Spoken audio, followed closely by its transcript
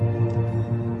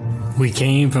We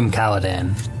came from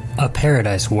Caladan, a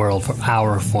paradise world for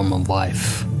our form of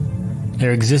life.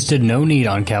 There existed no need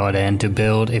on Caladan to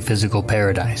build a physical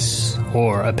paradise,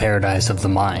 or a paradise of the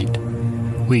mind.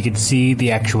 We could see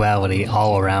the actuality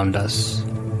all around us.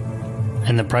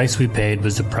 And the price we paid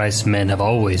was the price men have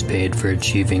always paid for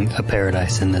achieving a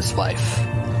paradise in this life.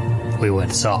 We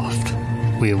went soft.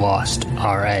 We lost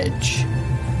our edge.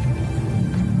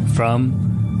 From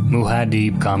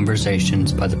Muad'Dib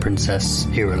Conversations by the Princess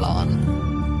Irulan.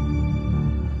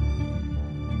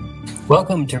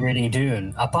 Welcome to Reading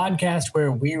Dune, a podcast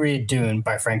where we read Dune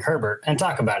by Frank Herbert and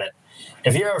talk about it.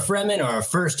 If you're a Fremen or a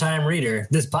first-time reader,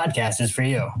 this podcast is for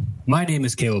you. My name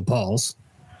is Caleb Pauls.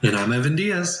 And I'm Evan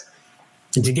Diaz.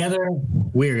 And together,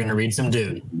 we're going to read some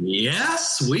Dune.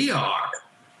 Yes, we are.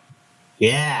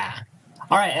 Yeah.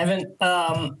 All right, Evan.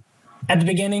 At the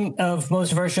beginning of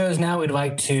most of our shows now, we'd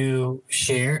like to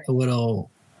share a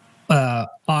little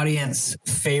audience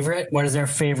favorite. What is their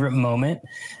favorite moment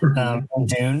from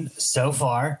Dune so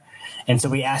far? And so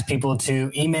we asked people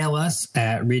to email us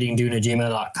at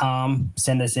readingdune@gmail.com.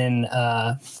 Send us in,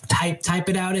 type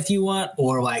it out if you want,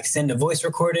 or like send a voice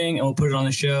recording and we'll put it on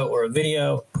the show, or a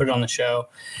video, put it on the show.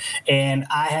 And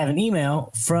I have an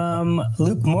email from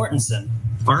Luke Mortensen.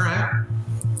 All right.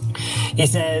 He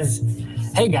says,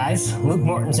 "Hey guys, Luke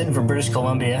Mortensen from British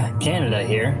Columbia, Canada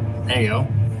here." There you go.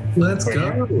 Let's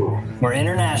go. We're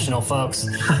international, folks.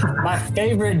 My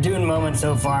favorite Dune moment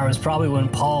so far was probably when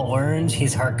Paul learned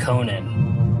he's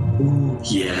Harkonnen. Ooh,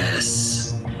 yes.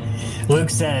 Luke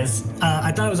says,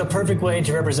 I thought it was a perfect way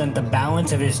to represent the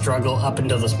balance of his struggle up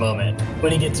until this moment.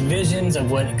 When he gets visions of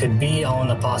what it could be all in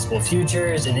the possible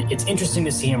futures, and it's interesting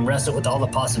to see him wrestle with all the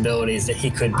possibilities that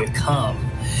he could become.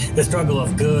 The struggle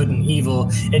of good and evil,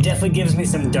 it definitely gives me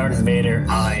some Darth Vader,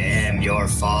 I am your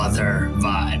father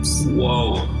vibes.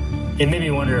 Whoa. It made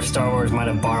me wonder if Star Wars might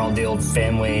have borrowed the old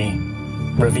family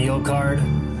reveal card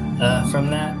from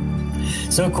that.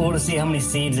 So cool to see how many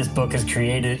seeds this book has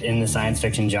created in the science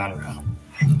fiction genre.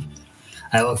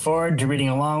 I look forward to reading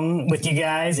along with you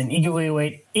guys and eagerly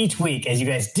wait each week as you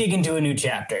guys dig into a new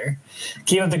chapter.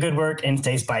 Keep up the good work and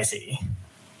stay spicy.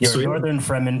 Your Sweet. Northern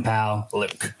Fremen pal,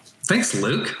 Luke. Thanks,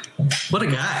 Luke. What a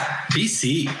guy.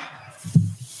 BC.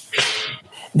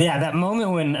 Yeah, that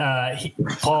moment when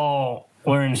Paul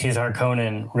learns he's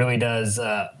Harkonnen really does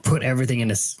put everything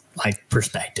into like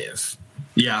perspective.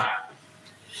 Yeah,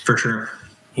 for sure.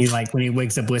 He's like, when he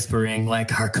wakes up whispering, like,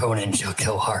 Harkonnen shall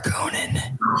kill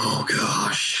Harkonnen. Oh,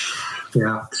 gosh.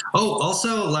 Yeah. Oh,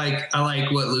 also, like, I like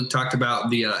what Luke talked about,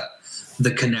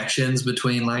 the connections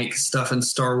between, like, stuff in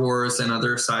Star Wars and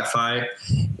other sci-fi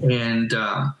and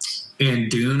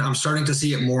Dune. I'm starting to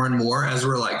see it more and more as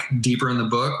we're, like, deeper in the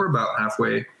book. We're about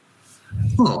halfway,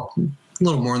 a little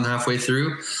more than halfway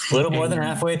through. A little more than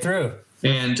halfway through.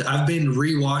 And I've been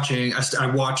rewatching. I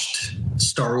watched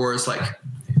Star Wars, like,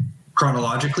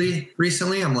 chronologically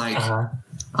recently. I'm like,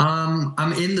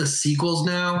 I'm in the sequels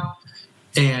now,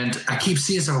 and I keep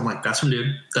seeing stuff. I'm like, that's from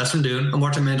Dune. That's from Dune. I'm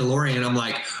watching Mandalorian. I'm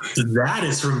like, that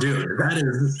is from Dune. That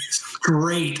is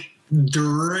straight,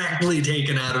 directly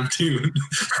taken out of Dune.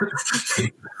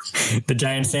 The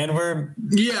giant sandworm?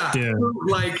 Yeah. Dude.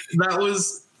 Like, that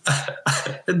was,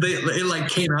 it like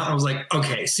came out. I was like,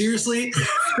 okay, seriously?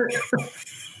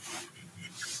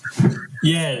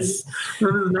 Yes.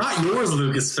 That is not yours,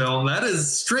 Lucasfilm. That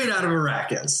is straight out of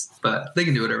Arrakis. But they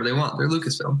can do whatever they want. They're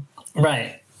Lucasfilm.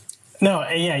 Right. No,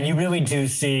 yeah, you really do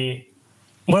see.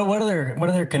 What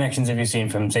other connections have you seen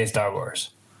from, say, Star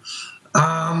Wars?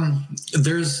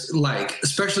 There's, like,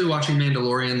 especially watching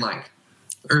Mandalorian, like,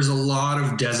 there's a lot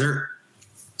of desert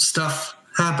stuff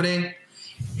happening.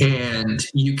 And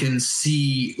you can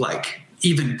see, like,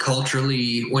 even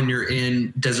culturally, when you're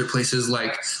in desert places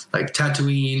like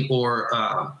Tatooine or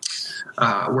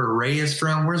where Rey is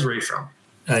from. Where's Rey from?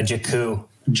 Jakku.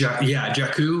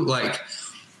 Jakku. Like,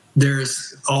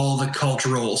 there's all the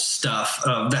cultural stuff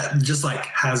that just like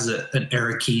has an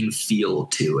Arakeen feel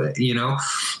to it, you know?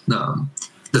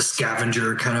 The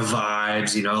scavenger kind of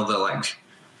vibes, you know, the like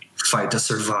fight to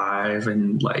survive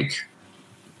and like,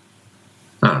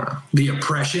 I don't know. The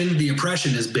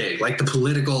oppression is big. Like the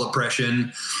political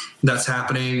oppression that's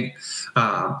happening.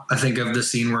 I think of the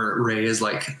scene where Rey is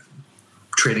like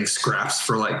trading scraps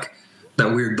for like that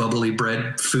weird bubbly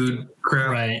bread food crap.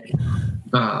 Right.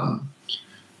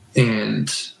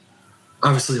 And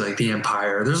obviously like the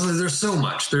Empire. There's so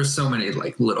much. There's so many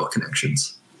like little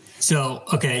connections. So,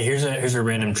 okay, here's a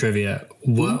random trivia.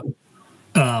 What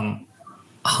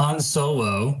Han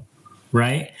Solo,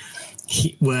 right?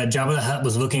 Jabba the Hutt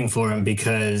was looking for him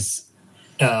because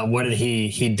what did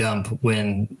he dump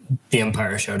when the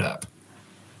Empire showed up?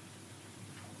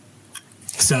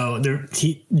 So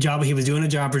he was doing a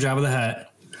job for Jabba the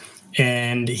Hutt,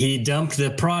 and he dumped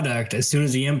the product as soon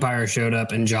as the Empire showed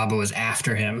up, and Jabba was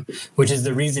after him, which is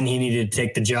the reason he needed to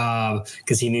take the job,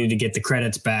 because he needed to get the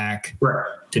credits back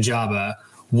to Jabba.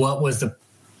 What was the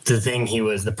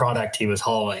product he was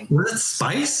hauling? Was it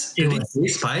spice? Did he say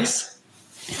spice?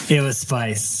 It was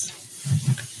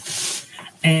spice.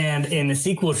 And in the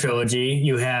sequel trilogy,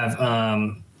 you have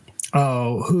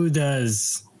who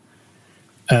does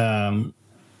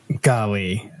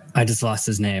golly, I just lost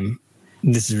his name.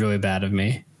 This is really bad of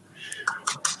me.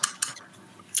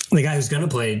 The guy who's going to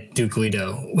play Duke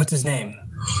Leto. What's his name?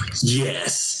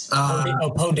 Yes.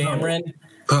 Poe Dameron?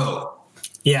 Poe.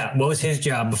 Yeah. What was his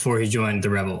job before he joined the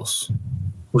Rebels?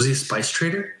 Was he a spice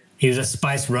trader? He was a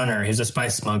spice runner. He was a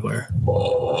spice smuggler.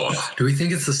 Oh, do we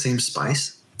think it's the same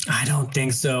spice? I don't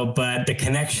think so, but the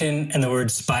connection and the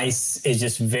word spice is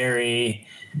just very...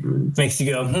 makes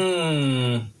you go,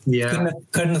 Yeah.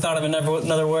 Couldn't have thought of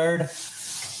another word.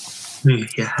 You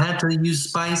had to use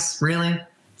spice, really?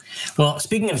 Well,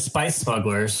 speaking of spice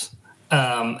smugglers,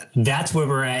 that's where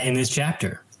we're at in this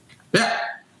chapter. Yeah,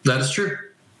 that is true.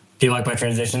 Do you like my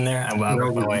transition there?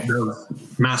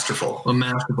 Masterful. A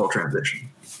masterful transition.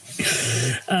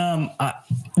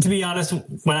 To be honest,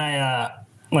 when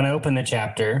I open the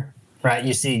chapter, right,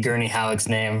 you see Gurney Halleck's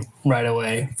name right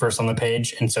away, first on the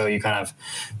page, and so you kind of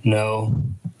know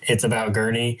it's about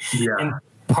Gurney. Yeah. And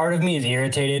part of me is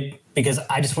irritated because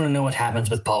I just want to know what happens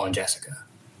with Paul and Jessica.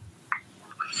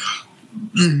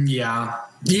 Yeah.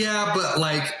 Yeah, but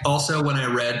like also when I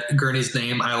read Gurney's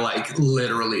name, I like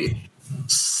literally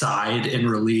sighed in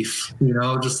relief,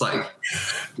 just like,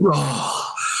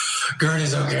 oh,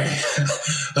 Gurney's okay.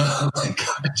 Oh my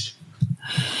gosh.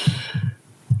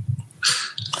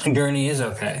 Gurney is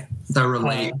okay. I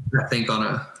relate, I think, on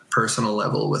a personal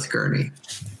level with Gurney,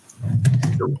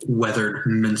 the weathered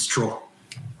minstrel.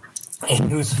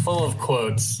 Who's full of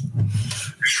quotes.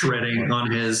 Shredding on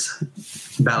his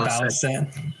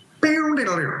balisette.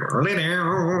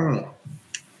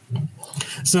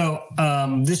 So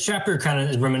this chapter kind of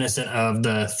is reminiscent of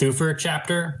the Thufir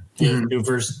chapter.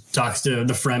 Thufir talks to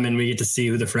the Fremen. We get to see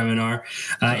who the Fremen are.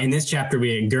 In this chapter,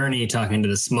 we get Gurney talking to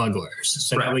the smugglers.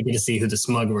 So now we get to see who the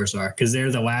smugglers are, because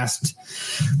they're the last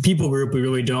people group we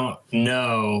really don't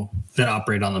know that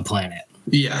operate on the planet.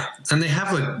 Yeah, and they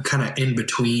have a kind of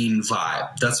in-between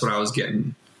vibe. That's what I was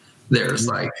getting. There's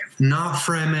like not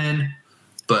Fremen,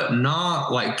 but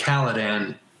not like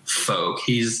Caladan folk.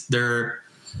 They're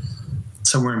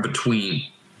somewhere in between.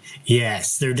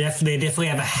 Yes, they definitely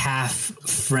have a half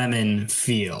Fremen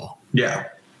feel. Yeah.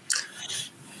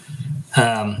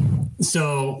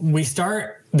 So we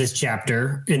start this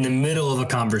chapter in the middle of a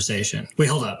conversation. Wait,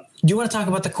 hold up. Do you want to talk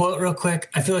about the quote real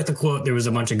quick? I feel like the quote, there was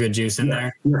a bunch of good juice in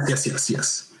there.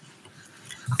 Yes.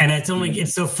 And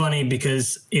it's so funny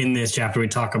because in this chapter we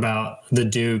talk about the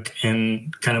Duke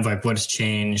and kind of like what's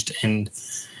changed and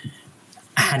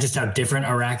just how different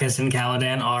Arrakis and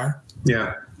Caladan are.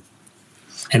 Yeah.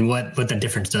 And what the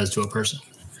difference does to a person.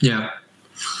 Yeah.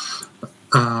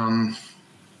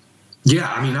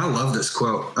 Yeah, I mean, I love this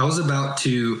quote. I was about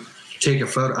to take a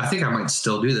photo. I think I might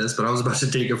still do this, but I was about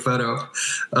to take a photo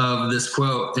of this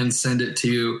quote and send it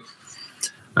to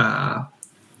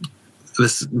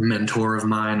this mentor of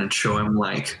mine and show him,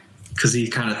 like, because he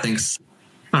kind of thinks,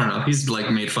 I don't know, he's like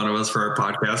made fun of us for our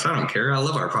podcast. I don't care. I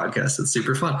love our podcast. It's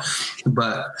super fun.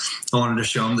 But I wanted to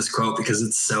show him this quote because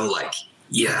it's so like,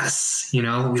 yes, we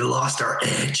lost our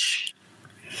edge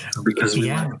because we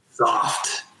went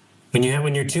soft. When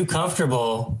you're too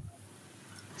comfortable,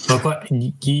 look what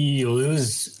you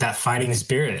lose, that fighting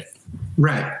spirit.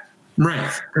 Right.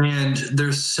 And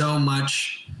there's so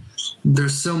much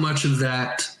of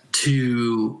that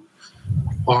to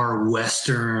our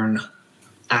Western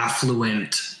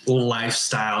affluent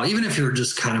lifestyle, even if you're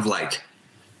just kind of like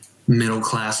middle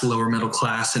class, lower middle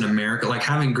class in America, like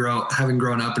having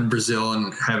grown up in Brazil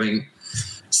and having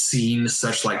seen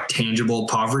such like tangible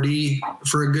poverty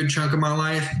for a good chunk of my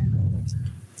life,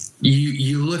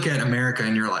 you look at America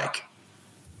and you're like,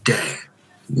 dang,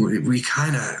 we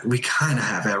kind of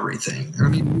have everything. I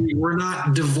mean, we're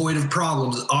not devoid of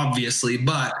problems, obviously,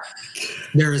 but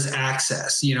there is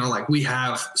access, like we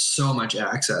have so much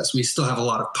access. We still have a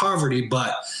lot of poverty,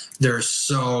 but there's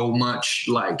so much,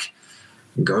 like,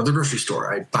 go to the grocery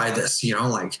store, I buy this,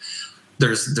 like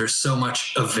there's so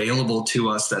much available to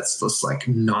us that's just like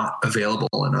not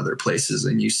available in other places.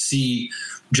 And you see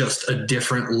just a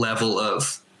different level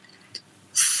of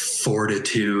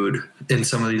fortitude in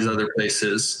some of these other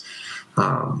places.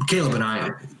 Caleb and I,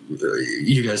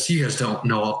 you guys don't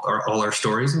know all our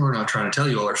stories, and we're not trying to tell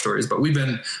you all our stories, but we've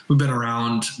been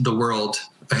around the world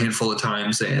a handful of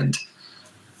times and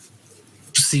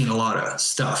seen a lot of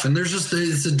stuff. And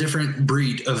it's a different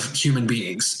breed of human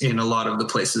beings in a lot of the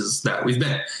places that we've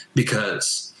been,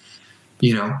 because,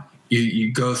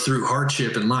 you go through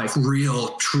hardship in life,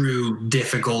 real, true,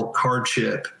 difficult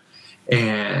hardship,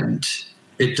 and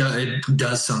it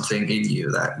does something in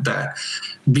you that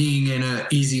being in an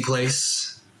easy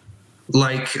place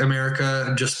like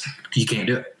America, just, you can't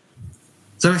do it.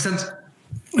 Does that make sense?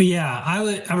 Yeah,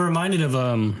 I'm reminded of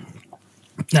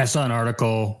I saw an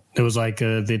article that was like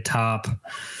the top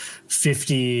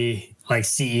 50 like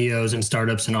CEOs and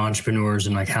startups and entrepreneurs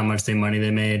and like how much money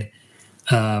they made,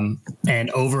 and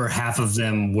over half of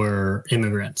them were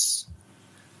immigrants.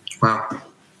 Wow.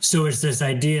 So it's this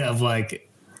idea of like,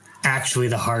 actually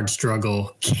the hard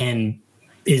struggle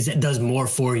does more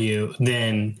for you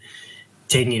than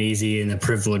taking it easy in the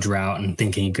privilege route and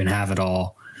thinking you can have it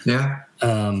all. Yeah.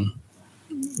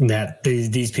 That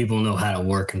these people know how to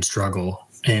work and struggle,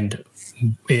 and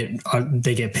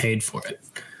they get paid for it.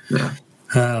 Yeah.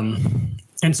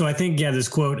 And so I think, this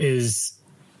quote is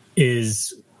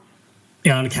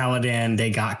on Caladan, they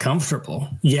got comfortable.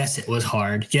 Yes, it was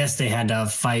hard. Yes, they had to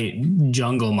fight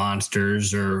jungle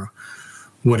monsters or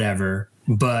whatever,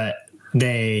 but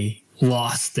they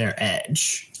lost their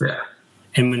edge. Yeah.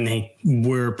 And when they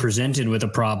were presented with a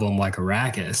problem like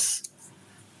Arrakis,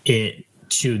 it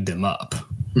chewed them up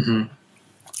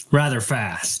rather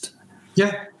fast.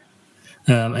 Yeah.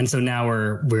 And so now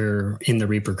we're in the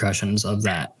repercussions of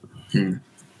that. And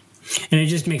it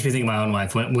just makes me think of my own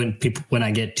life. When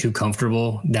I get too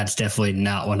comfortable, that's definitely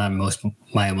not when I'm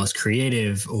most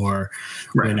creative, or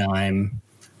when I'm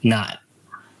not.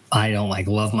 I don't like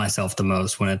love myself the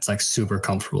most when it's like super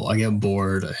comfortable. I get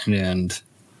bored and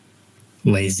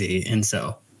lazy, and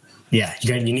so you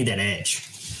need that edge.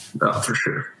 Oh, for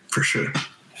sure.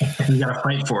 You gotta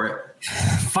fight for it.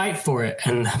 Fight for it,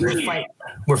 and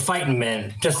we're fighting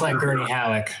men, just like Gurney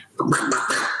Halleck.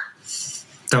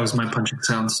 That was my punching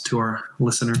sounds to our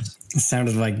listeners. It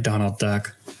sounded like Donald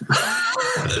Duck.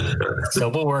 So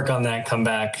we'll work on that. Come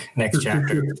back next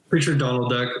chapter. Picture Donald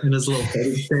Duck in his little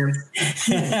petty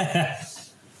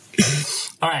stance.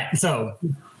 All right, so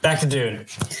back to Dune.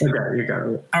 Okay, you got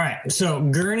it. All right, so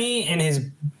Gurney and his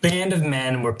band of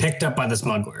men were picked up by the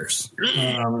smugglers.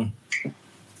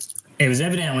 It was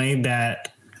evidently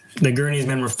that the Gurney's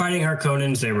men were fighting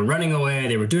Harkonnens. They were running away.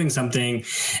 They were doing something.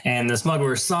 And the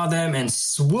smugglers saw them and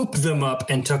swooped them up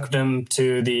and took them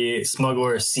to the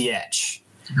smuggler Sietch.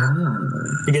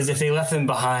 Because if they left them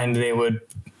behind, they would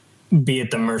be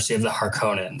at the mercy of the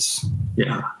Harkonnens.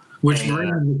 Yeah. Which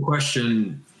brings the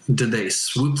question, did they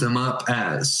swoop them up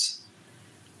as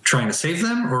trying to save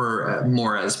them, or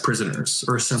more as prisoners,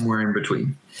 or somewhere in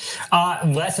between?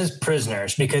 Less as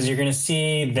prisoners, because you're going to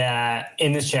see that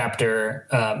in this chapter,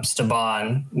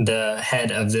 Staban, the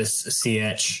head of this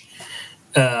Sietch,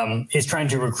 is trying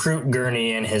to recruit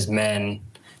Gurney and his men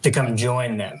to come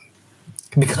join them,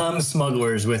 become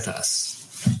smugglers with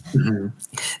us.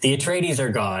 The Atreides are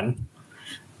gone.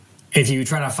 If you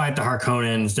try to fight the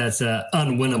Harkonnens, that's an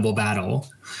unwinnable battle.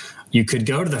 You could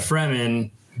go to the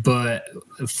Fremen, but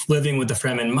living with the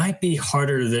Fremen might be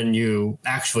harder than you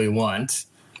actually want.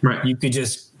 Right. You could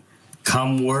just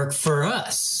come work for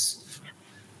us.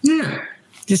 Yeah.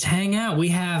 Just hang out. We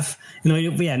have, in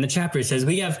the chapter it says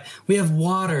we have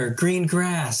water, green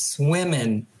grass,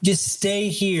 women. Just stay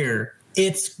here.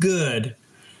 It's good.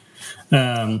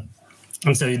 And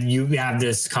so you have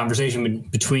this conversation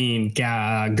between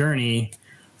Gurney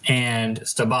and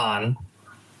Staban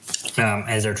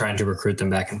as they're trying to recruit them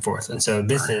back and forth. And so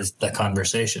this is the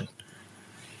conversation.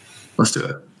 Let's do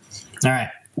it. All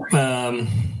right.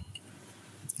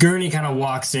 Gurney kind of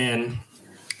walks in,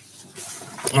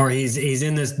 or he's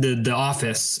in the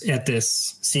office at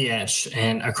this Sietch,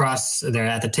 and across there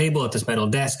at the table at this metal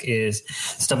desk is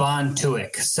Staban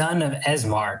Tuick, son of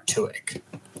Esmar Tuick.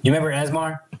 You remember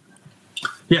Esmar?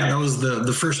 Yeah, that was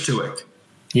the first Tuick.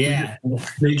 Yeah,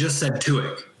 they just said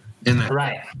Tuick in that.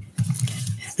 Right.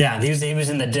 Yeah, he was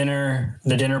in the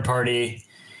dinner party.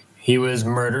 He was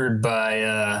murdered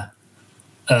by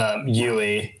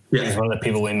Yui. Yeah. He's one of the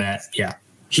people we met. Yeah.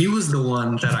 He was the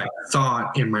one that I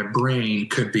thought in my brain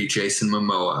could be Jason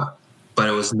Momoa, but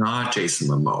it was not Jason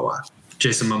Momoa.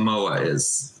 Jason Momoa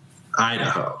is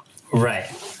Idaho. Right.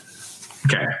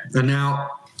 Okay. And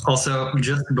now, also,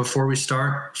 just before we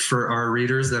start, for our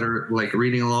readers that are like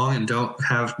reading along and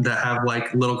have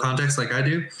like little context like I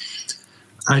do,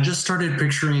 I just started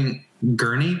picturing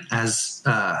Gurney as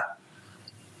a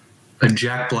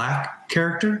Jack Black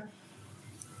character.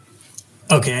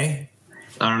 Okay.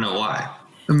 I don't know why.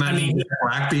 Imagine Jack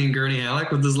Black being Gurney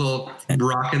Halleck with his little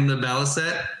rocking the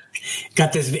balisette.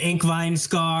 got this ink vine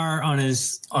scar on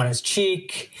his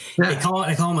cheek. Yeah. They call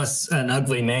him an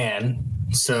ugly man.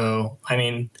 So I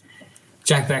mean,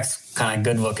 Jack Black's kind of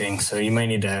good looking, so you might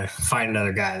need to find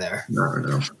another guy there.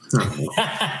 No.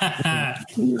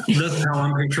 That's how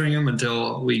I'm picturing him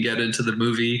until we get into the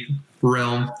movie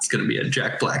realm. It's going to be a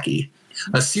Jack Blackie,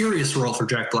 a serious role for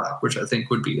Jack Black, which I think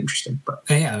would be interesting. But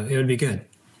yeah, it would be good.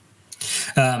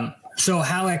 So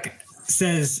Halleck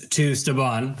says to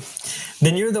Staban,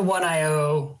 "Then you're the one I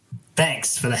owe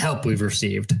thanks for the help we've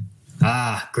received."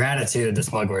 "Ah, gratitude," the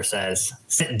smuggler says.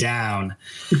 "Sit down."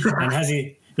 And as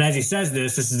he says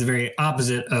this is the very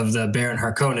opposite of the Baron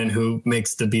Harkonnen who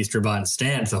makes the Beast Raban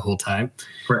stand the whole time.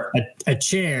 right. A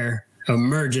chair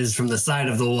emerges from the side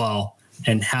of the wall,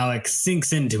 and Halleck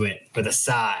sinks into it with a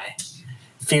sigh,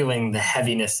 feeling the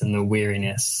heaviness and the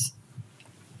weariness.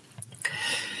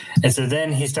 And so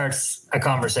then he starts a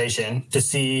conversation to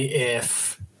see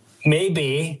if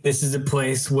maybe this is a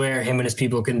place where him and his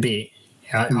people can be.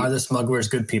 Are the smugglers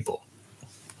good people?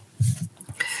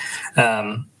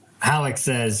 Halleck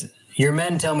says, "Your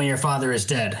men tell me your father is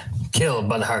dead, killed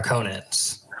by the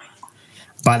Harkonnens."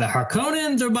 "By the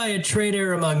Harkonnens or by a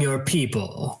traitor among your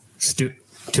people?"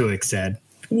 Tuick said.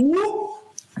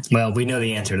 Well, we know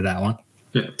the answer to that one.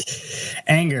 Yeah.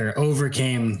 Anger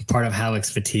overcame part of Halleck's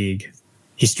fatigue.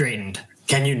 He straightened.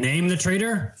 "Can you name the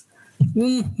traitor?"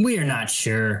 "We are not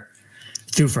sure.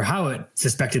 Thufir Hawat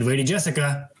suspected Lady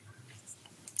Jessica."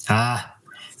 "Ah,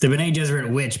 the Bene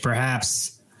Gesserit witch,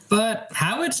 perhaps. But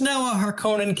Hawat's now a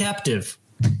Harkonnen captive."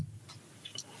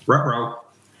 Ruh-roh.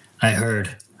 "I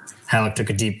heard." Halleck took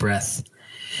a deep breath.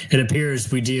 "It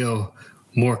appears we deal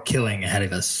more killing ahead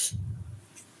of us."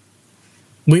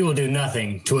 "We will do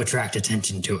nothing to attract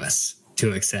attention to us,"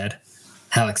 Tuick said.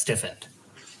 Halleck stiffened.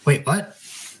 "Wait, what?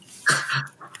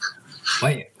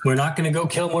 Wait, we're not going to go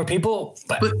kill more people?"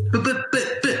 But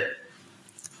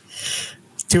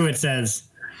Tuick says,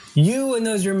 "You and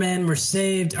those your men were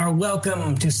saved are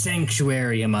welcome to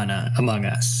sanctuary among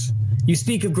us. You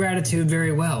speak of gratitude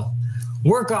very well.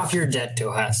 Work off your debt to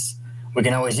us. We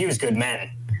can always use good men.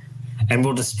 And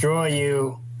we'll destroy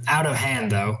you out of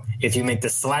hand, though, if you make the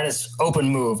slightest open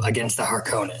move against the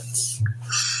Harkonnens.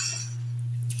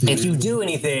 If you do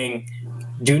anything,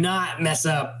 do not mess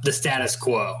up the status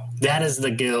quo. That is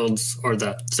the guilds,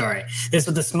 this is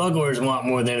what the smugglers want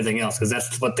more than anything else, because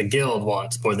that's what the guild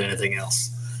wants more than anything else.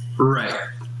 Right.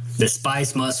 The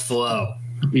spice must flow."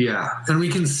 Yeah. And we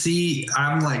can see,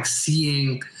 I'm like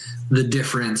seeing the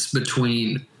difference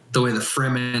between the way the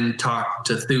Fremen talk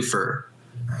to Thufir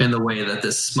and the way that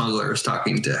this smuggler is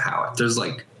talking to Hawat. There's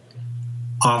like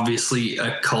obviously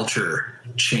a culture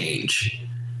change,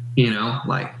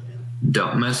 like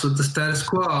don't mess with the status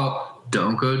quo.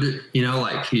 Don't go to,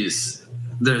 like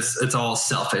it's all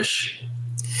selfish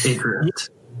interest.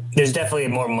 There's definitely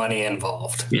more money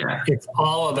involved. Yeah. It's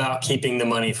all about keeping the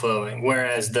money flowing.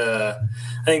 Whereas I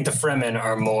think the Fremen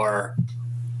are more,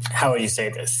 how would you say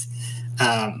this?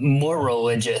 More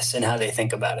religious in how they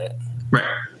think about it. Right.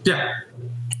 Yeah.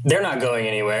 They're not going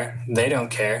anywhere. They don't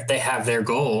care. They have their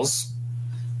goals,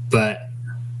 but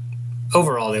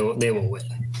overall they will win.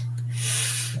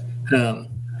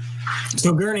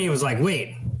 So Gurney was like,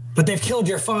 "Wait, but they've killed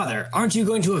your father. Aren't you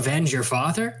going to avenge your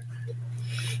father?"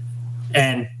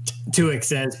 And Tuick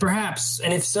says, "Perhaps,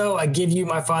 and if so, I give you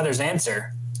my father's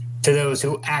answer to those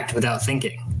who act without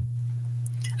thinking.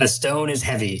 A stone is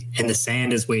heavy and the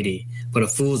sand is weighty, but a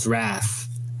fool's wrath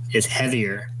is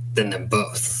heavier than them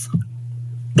both."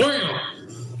 Damn.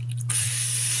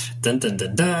 Dun dun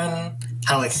dun dun.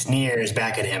 Halleck sneers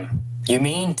back at him. "You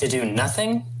mean to do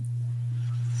nothing?"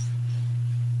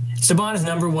 Saban's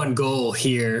number one goal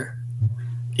here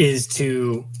is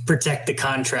to protect the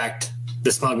contract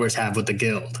the smugglers have with the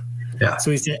guild. Yeah.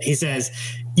 So he says,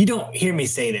 "You don't hear me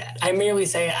say that. I merely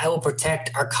say I will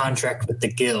protect our contract with the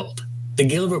guild. The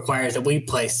guild requires that we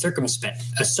play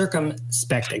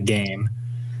circumspect game.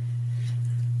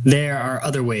 There are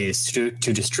other ways to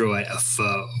destroy a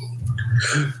foe."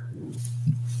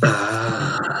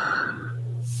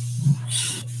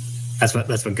 That's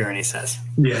what Gurney says.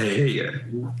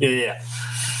 Yeah.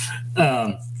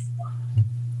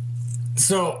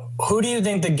 So who do you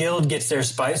think the guild gets their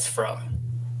spice from?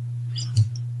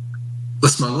 The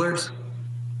smugglers?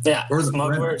 Yeah, or the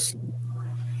smugglers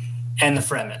and the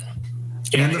Fremen.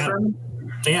 And the Fremen?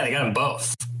 Yeah, they got them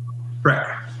both.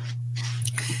 Right.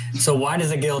 So why does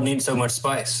the guild need so much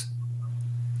spice?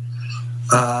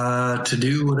 To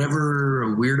do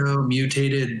whatever weirdo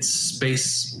mutated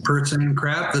space person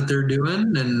crap that they're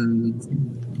doing and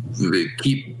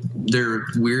keep their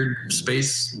weird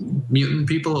space mutant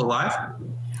people alive.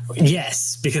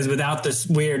 Yes, because without this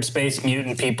weird space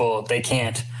mutant people, they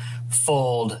can't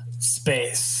fold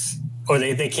space. Or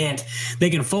they can't, they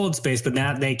can fold space, but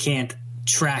now they can't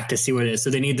track to see what it is. So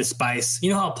they need the spice. You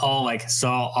know how Paul like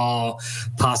saw all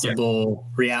possible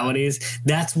realities?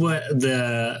 That's what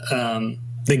the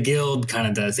guild kind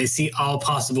of does. They see all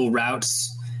possible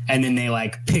routes and then they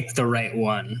like pick the right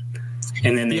one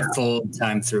and then they fold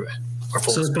time through it. Or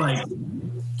fold so it's space. like,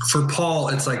 for Paul,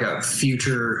 it's like a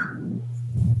future,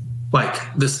 like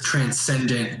this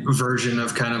transcendent version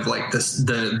of kind of like this,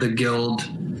 the guild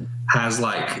has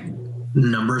like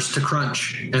numbers to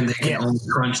crunch and they can only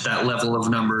crunch that level of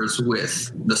numbers with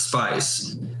the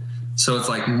spice. So it's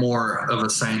like more of a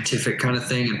scientific kind of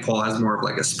thing, and Paul has more of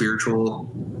like a spiritual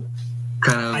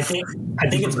kind of. I think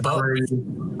it's both.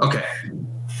 Okay.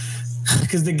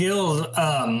 Because the guild,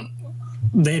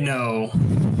 they know.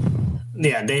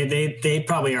 Yeah, they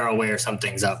probably are aware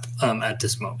something's up at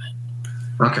this moment.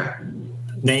 Okay.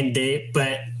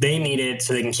 But they need it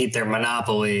so they can keep their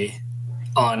monopoly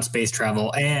on space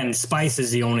travel, and spice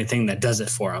is the only thing that does it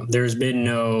for them. There's been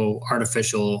no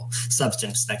artificial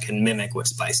substance that can mimic what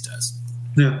spice does.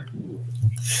 Yeah.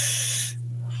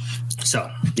 So,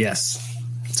 yes.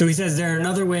 So he says there's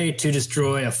another way to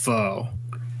destroy a foe.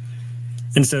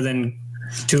 And so then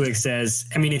Tuick says,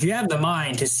 I mean, if you have the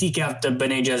mind to seek out the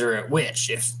Bene Gesserit witch,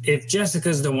 if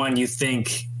Jessica's the one you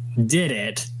think did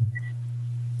it,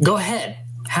 go ahead,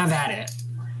 have at it.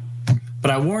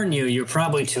 But I warn you, you're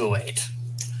probably too late.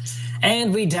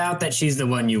 And we doubt that she's the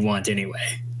one you want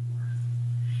anyway.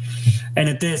 And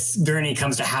at this, Gurney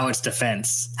comes to Howit's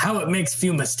defense. Howit makes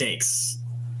few mistakes.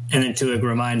 And then Tuick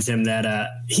reminds him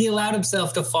that he allowed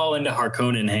himself to fall into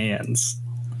Harkonnen hands.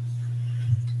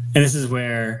 And this is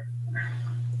where,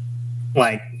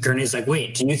 like, Gurney's like,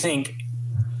 wait, do you think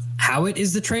Howit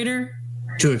is the traitor?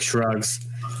 Tuick shrugs.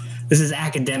 This is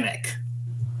academic.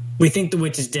 We think the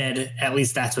witch is dead. At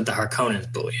least that's what the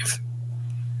Harkonnens believe.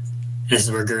 And this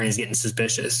is where Gurney's getting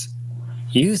suspicious.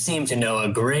 You seem to know a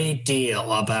great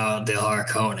deal about the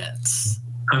Harkonnens.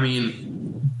 I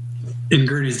mean, in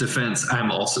Gurney's defense,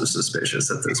 I'm also suspicious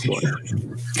at this point.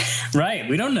 Right.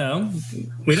 We don't know.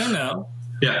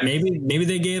 Yeah. Maybe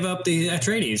they gave up the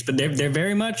Atreides, but they're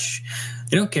very much,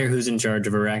 they don't care who's in charge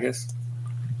of Arrakis.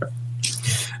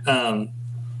 And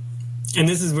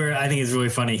this is where I think it's really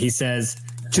funny.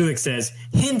 Tuick says,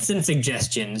 hints and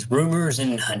suggestions, rumors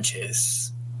and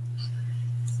hunches.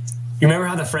 You remember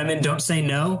how the Fremen don't say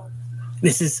no?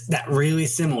 This is that really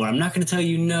similar. I'm not going to tell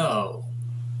you no.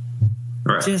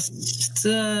 Right.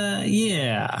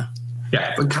 Yeah.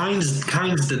 Yeah, but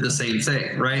Kynes did the same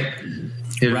thing, right?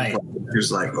 Right. He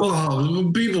was like,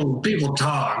 oh, people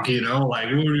talk, like,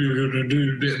 what are you going to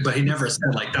do? But he never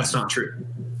said, like, that's not true.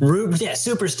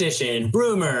 Superstition,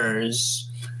 rumors.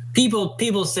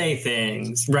 People say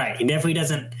things. Right. He definitely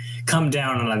doesn't come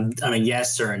down on a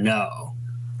yes or a no.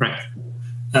 Right.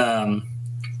 And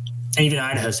even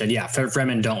Idaho said,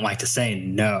 Fremen don't like to say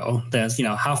no. That's,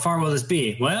 how far will this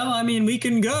be? Well, I mean, we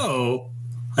can go.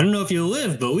 I don't know if you'll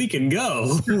live, but we can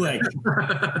go. Like,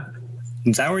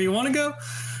 is that where you want to go?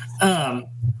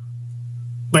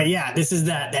 But yeah, this is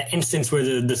that instance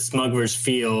where the smugglers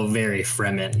feel very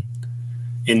Fremen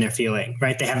in their feeling,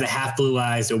 right? They have the half blue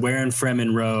eyes. They're wearing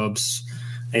Fremen robes.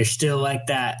 They're still like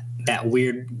that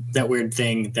weird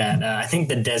thing that I think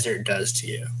the desert does to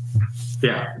you.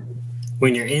 Yeah.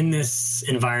 When you're in this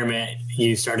environment,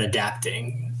 you start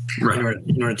adapting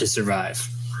in order to survive.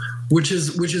 Which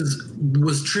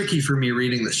was tricky for me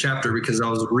reading this chapter, because I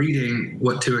was reading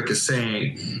what Tuick is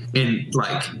saying and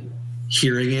like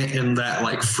hearing it in that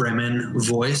like Fremen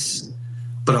voice,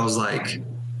 but I was like,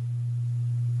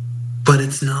 but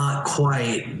it's not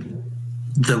quite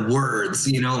the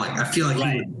words, like I feel like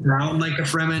he would sound like a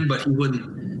Fremen, but he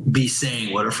wouldn't be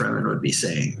saying what a Fremen would be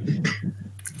saying.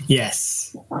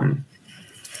 Yes.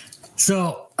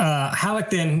 So Halleck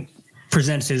then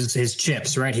presents his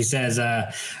chips, right? He says,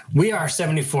 we are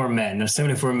 74 men. There's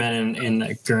 74 men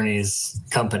in Gurney's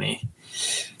company.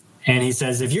 And he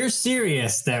says, if you're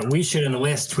serious that we should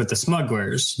enlist with the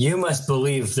smugglers, you must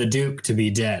believe the Duke to be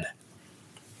dead.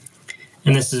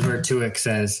 And this is where Tuick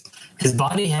says, his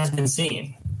body has been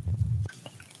seen.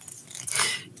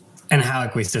 And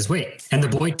Halleck says, wait, and the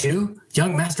boy too?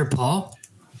 Young Master Paul?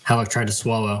 Halleck tried to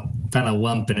swallow, found a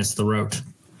lump in his throat.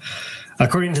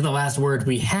 According to the last word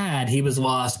we had, he was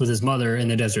lost with his mother in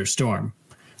the Desert Storm.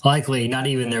 Likely, not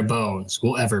even their bones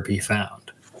will ever be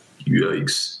found.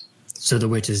 Yikes. So the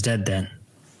witch is dead then.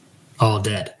 All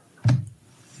dead.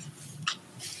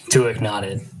 Tuick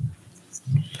nodded.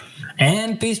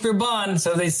 And peace for Bond,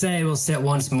 so they say, will sit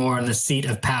once more in the seat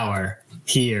of power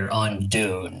here on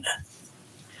Dune.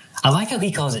 I like how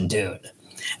he calls it Dune.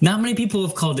 Not many people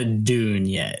have called it Dune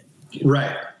yet.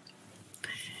 Right.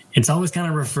 It's always kind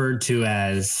of referred to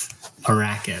as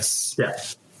Arrakis. Yeah.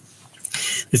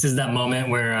 This is that moment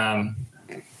where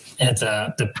it's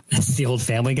the old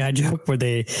Family Guy joke where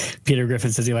Peter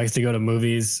Griffin says he likes to go to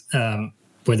movies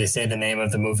where they say the name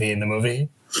of the movie in the movie.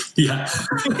 Yeah.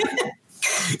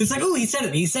 It's like, oh, he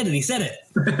said it.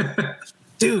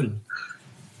 Dude.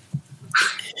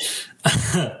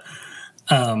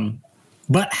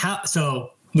 But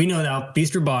so we know now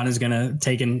Beast Raban is going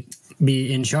to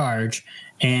be in charge,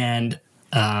 and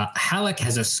Halleck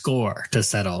has a score to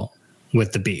settle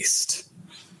with the Beast.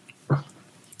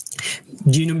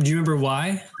 Do you remember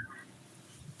why?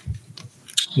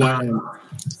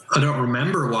 I don't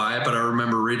remember why, but I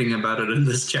remember reading about it in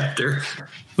this chapter.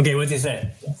 Okay, what'd he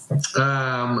say?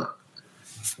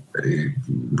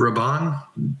 Raban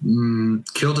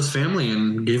killed his family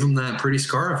and gave him that pretty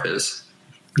scar of his.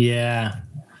 Yeah.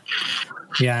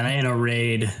 And in a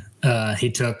raid,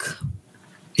 he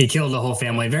killed the whole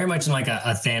family, very much in like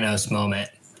a Thanos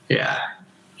moment. Yeah.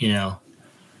 You know,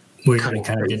 where he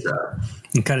kind of did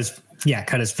and cut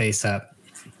his face up.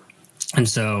 And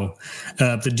so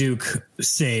the Duke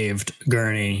saved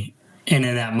Gurney. And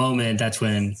in that moment, that's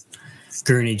when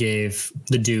Gurney gave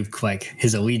the Duke like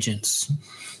his allegiance.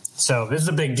 So this is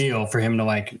a big deal for him to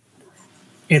like.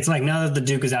 It's like now that the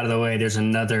Duke is out of the way, there's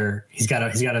another. He's got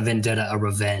a vendetta, a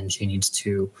revenge he needs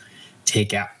to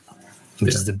take out,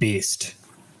 which is the Beast.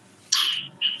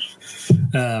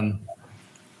 But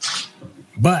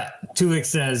Tulik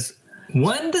says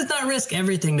one does not risk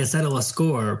everything to settle a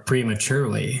score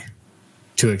prematurely.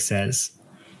 Tulik says.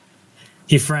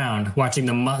 He frowned, watching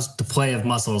the play of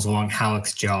muscles along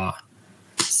Halleck's jaw.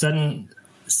 Sudden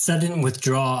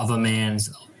withdrawal of a man's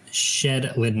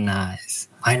shed-lidden eyes.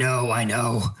 I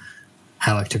know.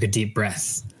 Halleck took a deep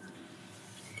breath.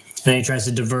 Then he tries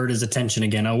to divert his attention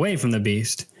again away from the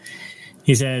Beast.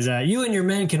 He says, you and your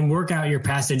men can work out your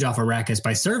passage off Arrakis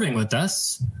by serving with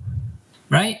us,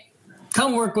 right?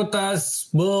 Come work with us.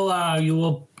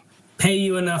 We'll pay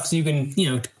you enough so you can,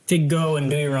 to go and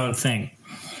do your own thing.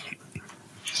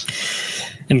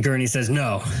 And Gurney says,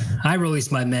 no, I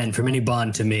release my men from any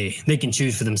bond to me. They can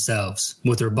choose for themselves.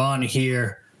 With Raban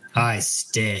here, I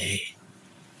stay.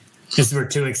 This is where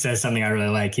Tulik says something I really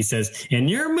like. He says, in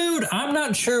your mood, I'm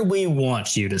not sure we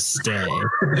want you to stay.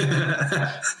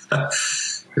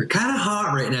 You're kind of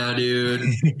hot right now, dude.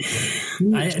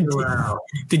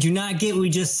 Did you not get what we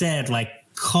just said? Like,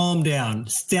 calm down.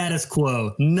 Status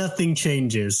quo. Nothing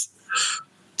changes.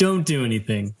 Don't do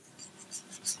anything.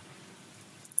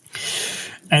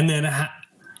 And then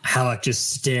Halleck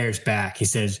just stares back. He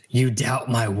says, you doubt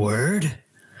my word?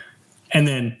 And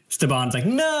then Staban's like,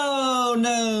 no.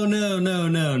 No,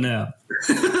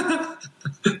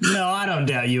 I don't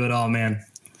doubt you at all, man.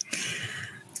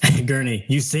 Gurney,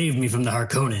 you saved me from the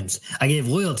Harkonnens. I gave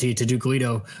loyalty to Duke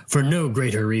Leto for no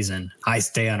greater reason. I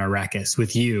stay on Arrakis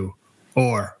with you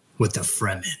or with the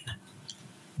Fremen.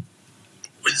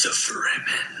 With the Fremen.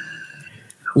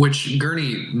 Which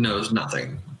Gurney knows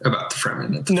nothing about the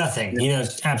Fremen. Nothing. He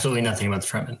knows absolutely nothing about the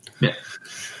Fremen. Yeah.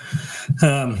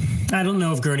 I don't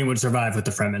know if Gurney would survive with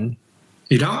the Fremen.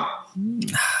 You don't?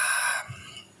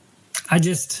 I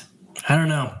don't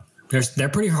know. They're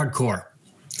pretty hardcore.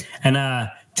 And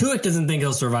Tulik doesn't think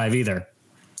he'll survive either.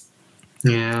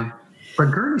 Yeah.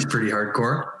 But Gurney's pretty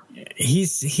hardcore.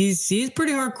 He's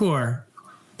pretty hardcore.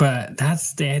 But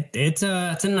it's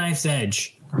a knife's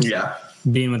edge. Yeah.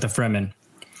 Being with the Fremen.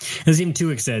 As even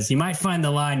Tulik says, you might find the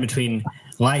line between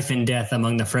life and death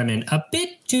among the Fremen a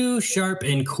bit too sharp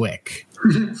and quick.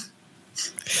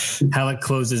 Halleck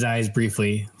closed his eyes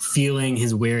briefly, feeling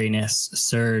his weariness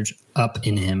surge up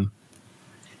in him.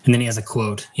 And then he has a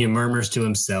quote. He murmurs to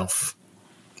himself,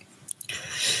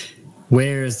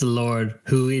 where is the Lord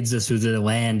who leads us through the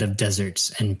land of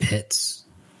deserts and pits?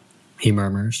 He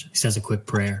murmurs. He says a quick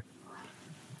prayer.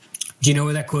 Do you know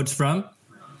where that quote's from?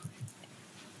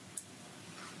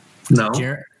 No.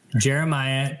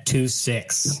 Jeremiah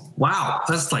 2:6. Wow,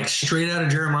 that's like straight out of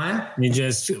Jeremiah? You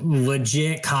just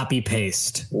legit copy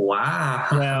paste. Wow.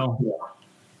 Well,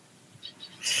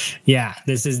 yeah,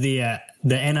 this is the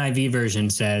NIV version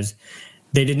says,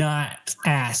 they did not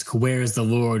ask, where is the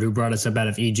Lord who brought us up out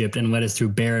of Egypt and led us through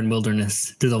barren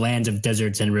wilderness, through the lands of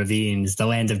deserts and ravines, the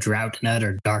lands of drought and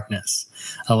utter darkness,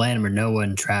 a land where no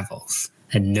one travels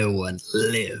and no one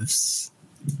lives.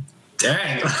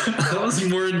 Dang, that was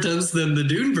more intense than the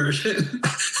Dune version.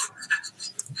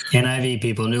 NIV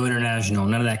people, New International,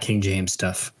 none of that King James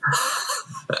stuff.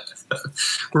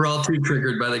 We're all too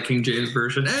triggered by the King James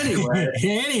version. Anyway.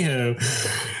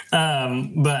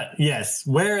 But yes,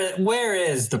 where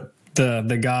is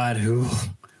the God who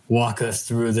walk us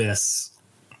through this?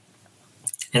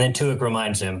 And then Tuik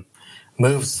reminds him,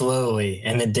 move slowly,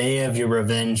 and the day of your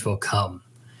revenge will come.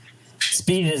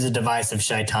 Speed is a device of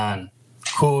Shaitan.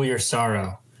 Cool your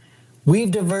sorrow.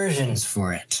 Weave diversions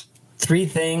for it. 3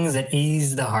 things that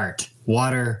ease the heart: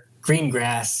 water, green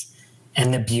grass,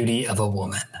 and the beauty of a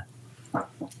woman.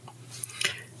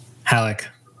 Halleck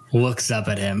looks up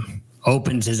at him,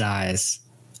 opens his eyes.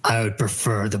 I would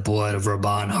prefer the blood of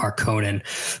Rabban Harkonnen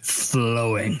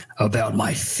flowing about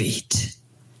my feet.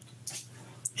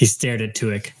 He stared at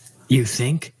Tuik. You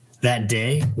think that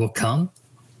day will come?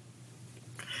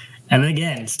 And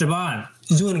again, Staban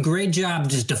is doing a great job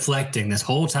just deflecting this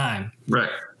whole time. Right.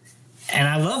 And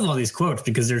I love all these quotes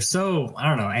because they're so, I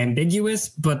don't know, ambiguous,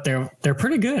 but they're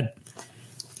pretty good.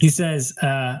 He says,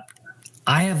 I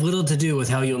have little to do with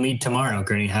how you'll meet tomorrow,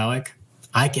 Gurney Halleck.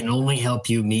 I can only help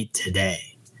you meet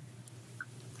today.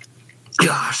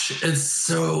 Gosh, it's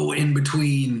so in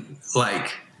between,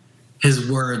 like, his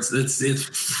words. It's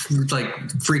like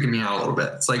freaking me out a little bit.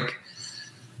 It's like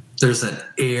there's an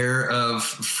air of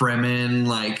Fremen,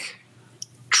 like,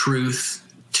 truth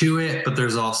to it, but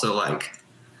there's also, like,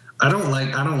 I don't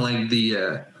like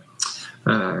the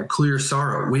clear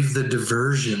sorrow. We've the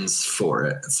diversions for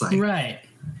it. It's like right.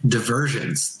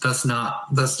 Diversions. That's not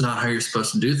how you're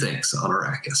supposed to do things on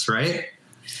Arrakis, right?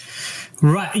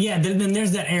 Right. Yeah. Then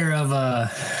there's that air of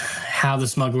how the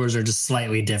smugglers are just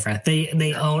slightly different.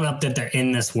 They own up that they're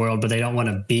in this world, but they don't want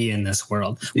to be in this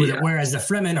world. Yeah. Whereas the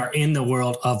Fremen are in the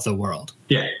world of the world.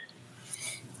 Yeah.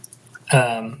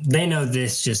 They know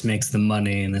this just makes them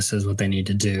money, and this is what they need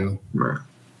to do. Right.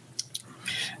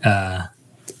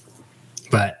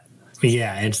 But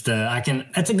yeah, that's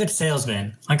a good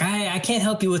salesman. Like, I can't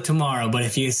help you with tomorrow, but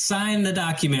if you sign the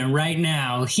document right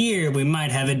now, here we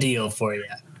might have a deal for you.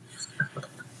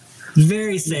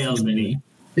 Very salesman-y.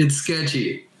 It's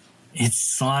sketchy. It's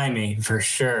slimy for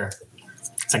sure.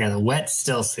 It's like a wet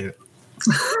still suit.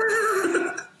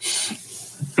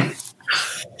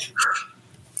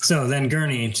 So then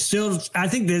Gurney I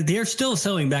think they're still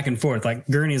selling back and forth. Like,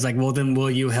 Gurney is like, well, then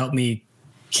will you help me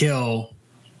kill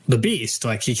the beast?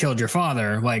 Like, he killed your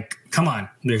father. Like, come on,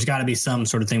 there's got to be some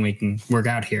sort of thing we can work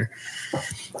out here.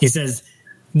 He says,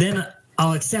 then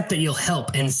I'll accept that you'll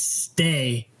help and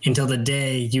stay until the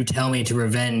day you tell me to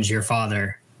revenge your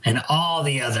father and all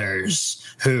the others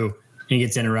who, he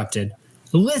gets interrupted.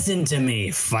 Listen to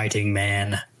me, fighting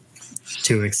man,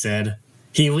 Tuik said.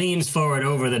 He leans forward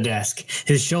over the desk,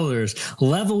 his shoulders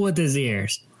level with his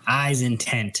ears, eyes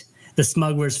intent. The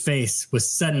smuggler's face was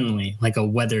suddenly like a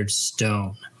weathered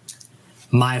stone.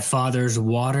 My father's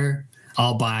water,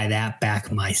 I'll buy that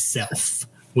back myself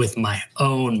with my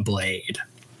own blade.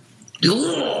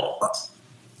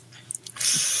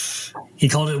 He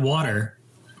called it water.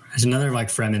 There's another, like,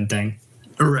 Fremen thing.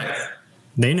 Right.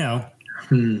 They know.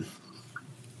 And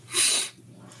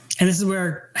this is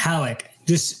where Halleck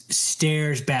just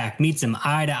stares back, meets him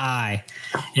eye to eye.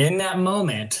 And in that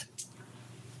moment,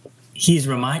 he's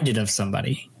reminded of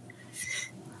somebody.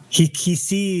 He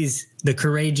sees the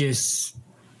courageous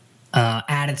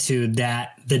attitude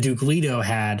that the Duke Leto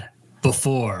had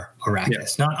before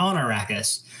Arrakis. Yeah. Not on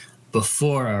Arrakis,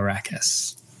 before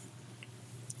Arrakis.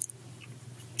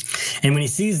 And when he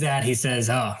sees that, he says,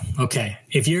 oh, okay,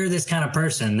 if you're this kind of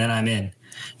person, then I'm in.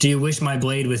 Do you wish my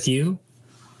blade with you?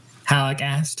 Halleck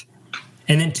asked.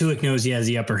 And then Tuik knows he has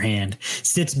the upper hand,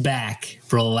 sits back,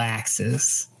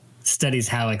 relaxes, studies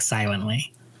Halleck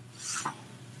silently.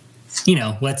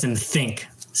 Lets him think,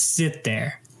 sit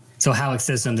there. So Halleck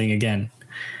says something again.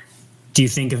 Do you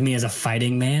think of me as a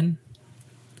fighting man?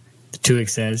 Tuik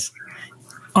says,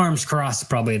 arms crossed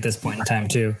probably at this point in time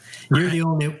too. You're the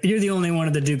only one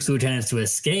of the Duke's lieutenants to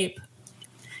escape.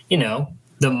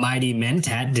 The mighty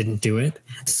Mentat didn't do it.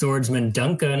 Swordsman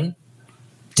Duncan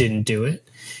didn't do it.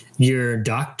 Your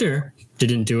doctor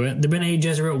didn't do it. The Bene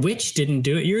Gesserit witch didn't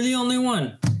do it. You're the only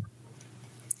one.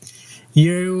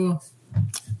 Your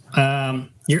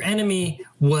enemy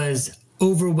was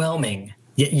overwhelming,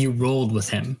 yet you rolled with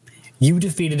him. You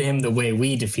defeated him the way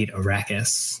we defeat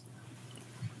Arrakis.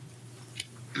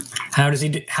 How do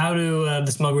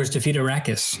the smugglers defeat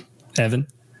Arrakis, Evan?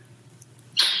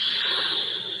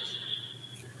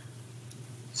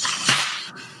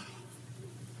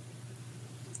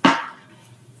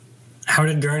 How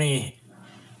did Gurney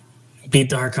beat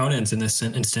the Harkonnens in this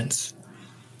instance?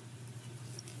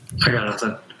 I got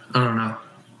nothing. I don't know.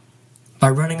 By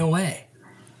running away.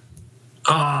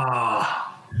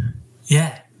 Ah.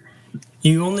 Yeah.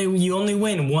 You only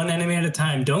win one enemy at a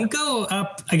time. Don't go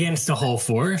up against a whole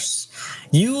force.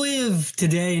 You live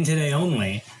today and today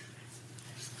only.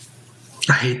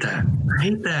 I hate that.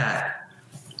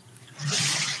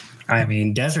 I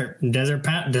mean, desert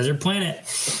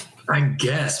planet. I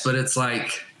guess, but it's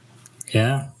like,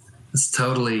 yeah, it's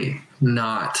totally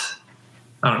not.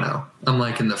 I don't know. I'm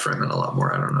liking the Fremen a lot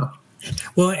more. I don't know.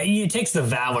 Well, it takes the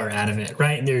valor out of it,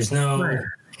 right? There's no. Right.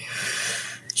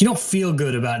 You don't feel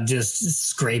good about just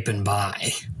scraping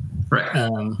by. Right.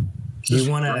 You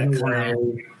want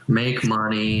to make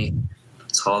money.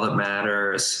 It's all that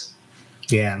matters.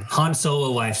 Yeah. Han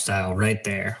Solo lifestyle right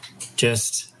there.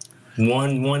 Just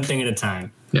one thing at a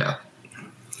time. Yeah.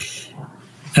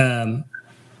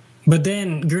 But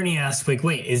then Gurney asks, like,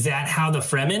 wait, is that how the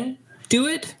Fremen do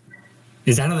it?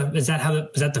 Is that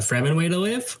the Fremen way to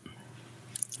live?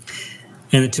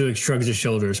 And the Tuek shrugs his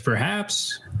shoulders.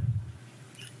 Perhaps.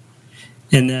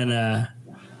 And then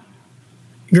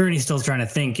Gurney's still trying to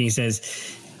think. And he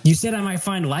says, you said I might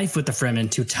find life with the Fremen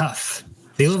too tough.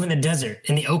 They live in the desert,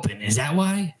 in the open. Is that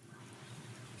why?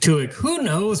 Tuek, who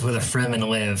knows where the Fremen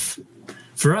live?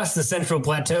 For us, the Central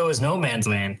Plateau is no man's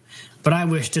land. But I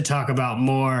wish to talk about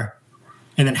more.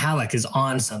 And then Halleck is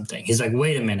on something. He's like,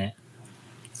 wait a minute.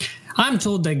 I'm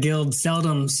told that Guild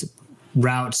seldom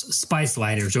routes spice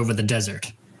lighters over the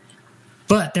desert.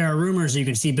 But there are rumors you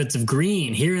can see bits of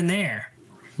green here and there.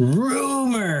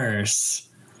 Rumors!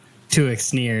 Tuek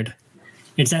sneered.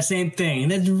 It's that same thing.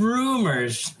 That's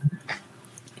rumors.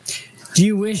 Do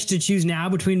you wish to choose now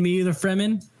between me and the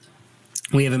Fremen?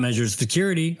 We have a measure of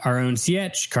security, our own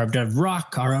sietch, carved out of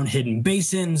rock, our own hidden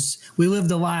basins. We live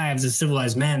the lives of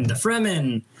civilized men. The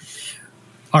Fremen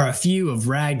are a few of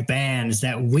ragged bands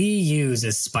that we use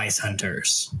as spice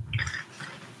hunters.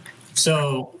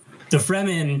 So the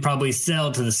Fremen probably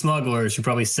sell to the smugglers who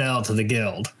probably sell to the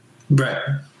Guild. Right.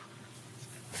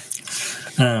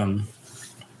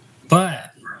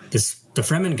 But the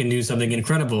Fremen can do something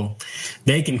incredible.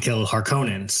 They can kill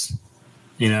Harkonnens,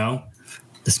 you know?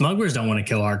 The smugglers don't want to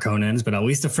kill Harkonnens, but at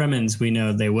least the Fremens, we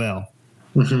know they will.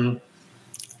 Mm-hmm.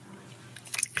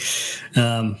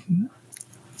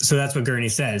 So that's what Gurney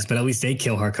says, but at least they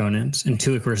kill Harkonnens. And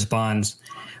Tuek responds,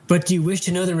 but do you wish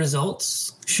to know the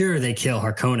results? Sure, they kill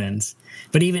Harkonnens.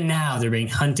 But even now, they're being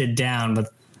hunted down with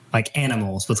like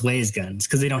animals with laser guns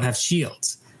because they don't have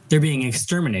shields. They're being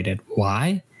exterminated.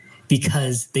 Why?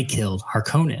 Because they killed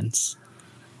Harkonnens.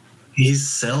 He's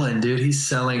selling, dude. He's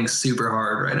selling super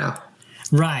hard right now.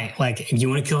 Right. Like, if you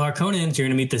want to kill Harkonnens, you're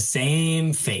going to meet the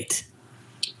same fate.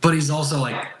 But he's also,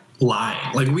 like,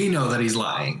 lying. Like, we know that he's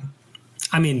lying.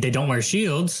 I mean, they don't wear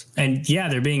shields. And, yeah,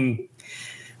 they're being...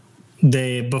 when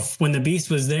the Beast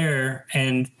was there,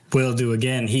 and will do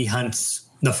again, he hunts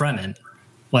the Fremen.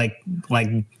 Like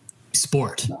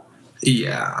sport.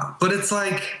 Yeah. But it's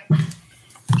like...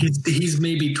 He's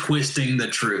maybe twisting the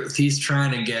truth. He's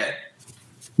trying to get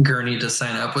Gurney to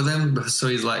sign up with him. So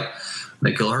he's like...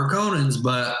 They kill Harkonnens,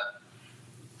 but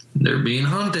they're being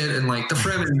hunted. And, like, the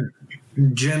Fremen,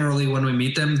 generally, when we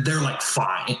meet them, they're, like,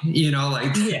 fine. You know,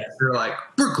 like, yeah. They're like,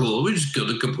 we're cool. We just killed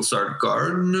a couple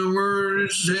Sardaukar, and then we're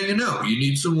just hanging out. You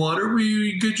need some water?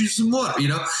 We get you some water, you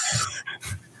know?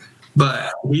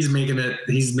 But he's making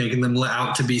them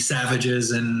out to be savages,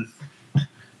 and,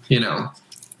 you know,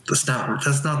 that's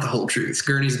not the whole truth.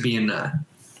 Gurney's being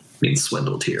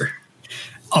swindled here.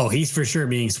 Oh, he's for sure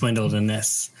being swindled in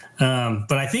this.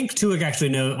 But I think Tuek actually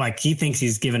knows, like, he thinks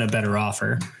he's given a better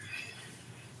offer.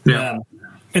 Yeah.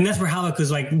 And that's where Halleck was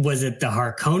like, was it the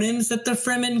Harkonnens that the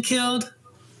Fremen killed?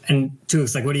 And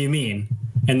Tuek's like, what do you mean?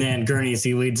 And then Gurney, as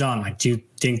he leads on, like, do you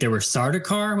think there were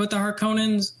Sardaukar with the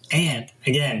Harkonnens? And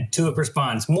again, Tuek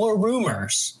responds, more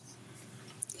rumors.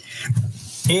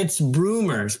 It's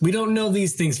rumors. We don't know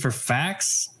these things for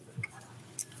facts.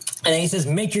 And then he says,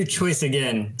 make your choice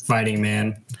again, fighting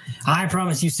man. I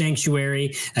promise you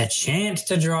sanctuary, a chance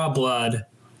to draw blood.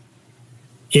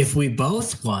 If we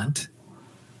both want,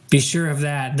 be sure of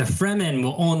that. The Fremen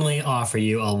will only offer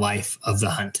you a life of the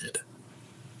hunted.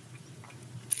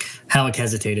 Halleck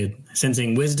hesitated,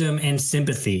 sensing wisdom and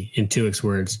sympathy in Tuek's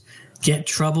words, yet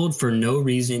troubled for no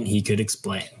reason he could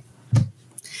explain.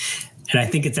 And I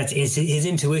think his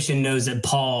intuition knows that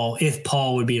if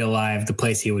Paul would be alive, the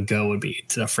place he would go would be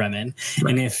to the Fremen.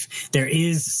 Right. And if there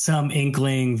is some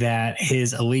inkling that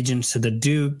his allegiance to the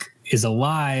Duke is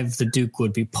alive, the Duke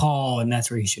would be Paul, and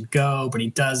that's where he should go. But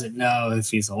he doesn't know if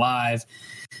he's alive,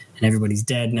 and everybody's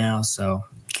dead now. So,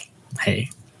 hey,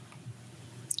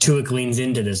 Tuek leans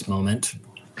into this moment.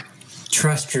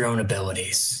 Trust your own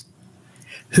abilities.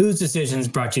 Whose decisions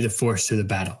brought you the force through the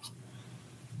battle?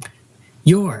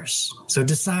 Yours. So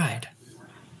decide.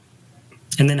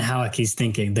 And then Halleck, he's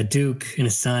thinking, the Duke and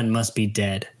his son must be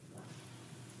dead.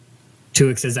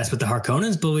 Tuick says that's what the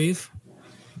Harkonnens believe.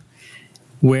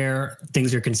 Where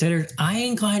things are considered, I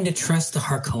ain't inclined to trust the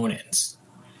Harkonnens.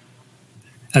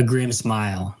 A grim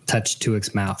smile touched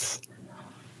Tuick's mouth.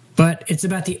 But it's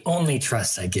about the only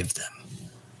trust I give them.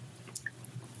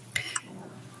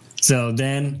 So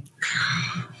then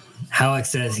Halleck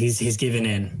says he's given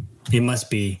in. It must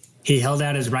be. He held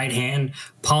out his right hand,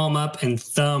 palm up and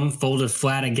thumb folded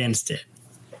flat against it.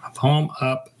 Palm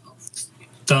up,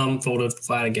 thumb folded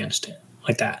flat against it.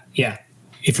 Like that. Yeah.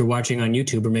 If you're watching on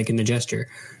YouTube, we're making the gesture.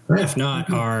 If not,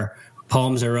 our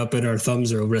palms are up and our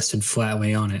thumbs are rested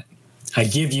flatly on it. I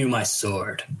give you my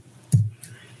sword.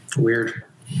 Weird.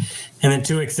 And then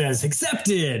Tuick says,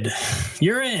 accepted.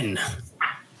 You're in.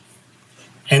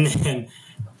 And then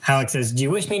Halleck says, do you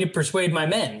wish me to persuade my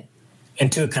men? And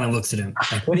Tuick kind of looks at him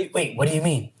like, what do you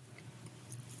mean?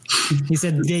 He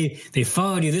said, they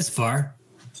followed you this far.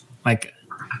 Like,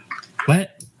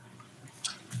 what?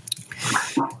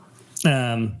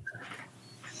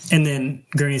 And then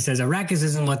Gurney says, Arrakis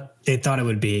isn't what they thought it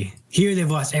would be. Here they've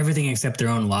lost everything except their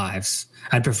own lives.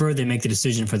 I'd prefer they make the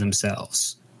decision for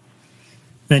themselves.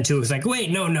 Then Tuick's like,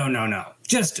 wait, no.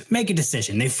 Just make a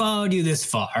decision. They followed you this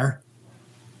far.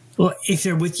 Well, if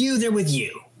they're with you, they're with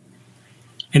you.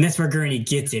 And that's where Gurney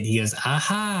gets it. He goes,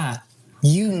 aha,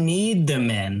 you need the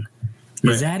men.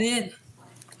 Is that it?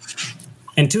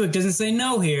 And Tuick doesn't say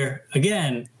no here.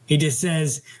 Again, he just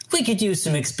says, we could use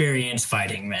some experienced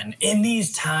fighting men in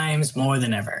these times more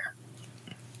than ever.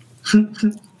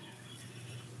 And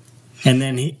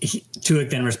then Tuick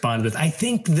then responds with, I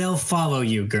think they'll follow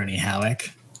you, Gurney Halleck.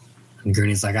 And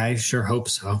Gurney's like, I sure hope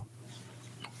so.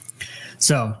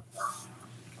 So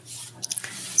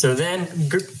then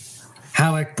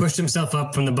Halleck pushed himself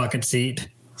up from the bucket seat,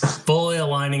 fully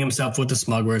aligning himself with the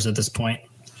smugglers at this point,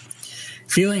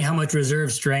 feeling how much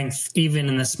reserve strength even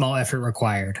in a small effort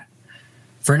required.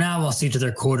 For now, I'll see to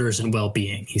their quarters and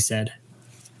well-being, he said.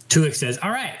 Tuick says, all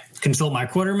right, consult my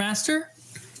quartermaster.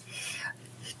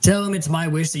 Tell him it's my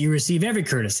wish that you receive every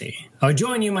courtesy. I'll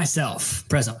join you myself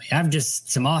presently. I have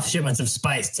just some off shipments of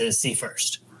spice to see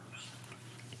first.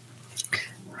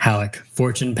 Halleck,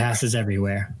 fortune passes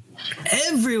everywhere.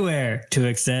 Everywhere,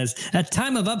 Tuick says. A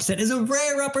time of upset is a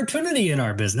rare opportunity in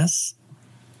our business.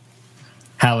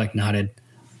 Halleck nodded,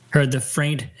 heard the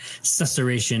faint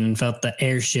susurration, and felt the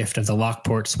air shift of the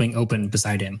lockport swing open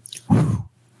beside him.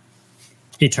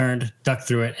 He turned, ducked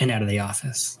through it, and out of the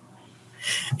office.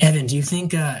 Evan, do you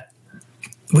think, where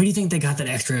do you think they got that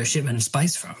extra shipment of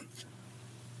spice from?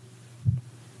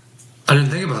 I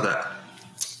didn't think about that.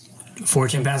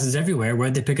 Fortune passes everywhere.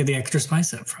 Where'd they pick the extra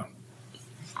spice up from?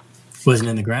 Wasn't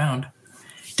in the ground.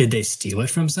 Did they steal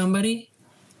it from somebody?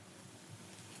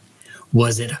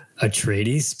 Was it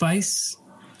Atreides spice?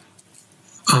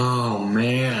 Oh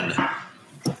man.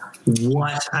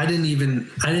 What? I didn't even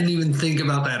think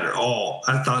about that at all.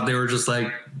 I thought they were just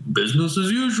like business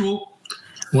as usual.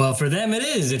 Well, for them it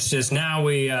is. It's just now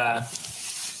the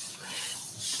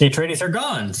Atreides are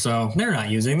gone, so they're not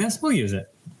using this. We'll use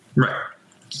it. Right.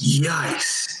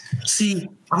 Yikes. See,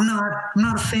 I'm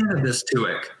not a fan of this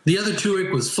Tuick. The other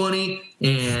Tuick was funny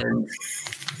and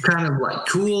kind of like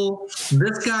cool.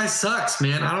 This guy sucks,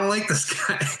 man. I don't like this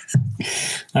guy.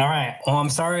 All right. Well, I'm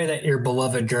sorry that your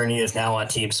beloved Gurney is now on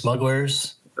Team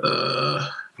Smugglers.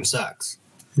 It sucks.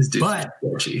 But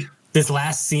this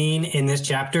last scene in this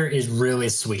chapter is really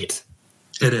sweet.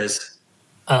 It is.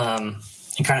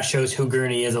 It kind of shows who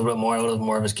Gurney is a little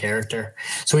more of his character.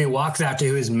 So he walks out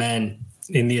to his men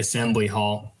in the assembly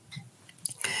hall.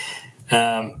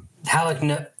 Halleck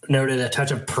noted a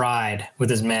touch of pride with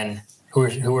his men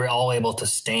who were all able to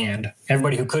stand.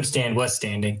 Everybody who could stand was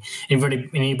standing.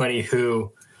 Anybody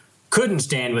who couldn't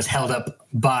stand was held up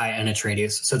by an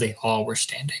Atreides, so they all were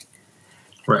standing.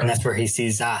 Right. And that's where he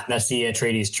sees, that's the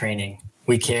Atreides training.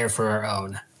 We care for our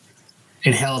own.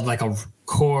 It held like a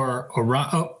core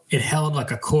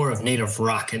of native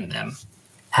rock in them,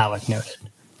 Halleck noted.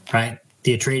 Right?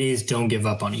 The Atreides don't give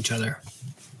up on each other.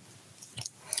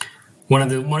 One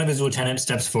of his lieutenants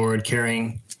steps forward,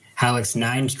 carrying Halleck's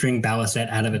 9-string balisette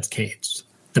out of its case.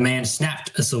 The man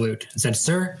snapped a salute and said,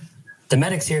 "Sir, the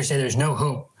medics here say there's no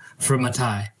hope for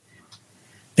Matai.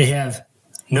 They have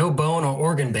no bone or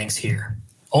organ banks here,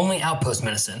 only outpost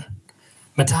medicine.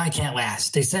 Matai can't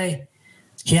last. They say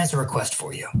he has a request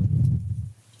for you."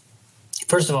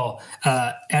 First of all,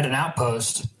 at an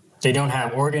outpost, they don't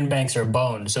have organ banks or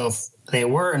bones. So if they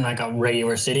were in like a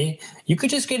regular city, you could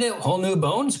just get whole new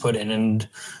bones put in and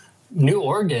new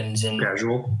organs and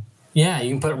casual. Yeah,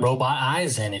 you can put robot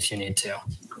eyes in if you need to.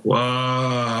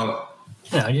 Whoa!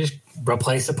 You just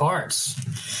replace the parts.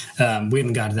 We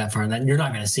haven't gotten that far in that. You're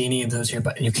not going to see any of those here,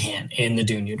 but you can in the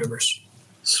Dune universe.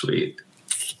 Sweet.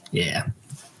 Yeah.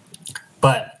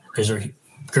 But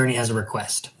Gurney has a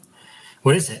request.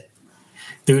 What is it?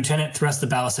 The lieutenant thrusts the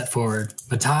balisette forward.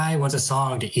 Matai wants a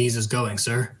song to ease his going,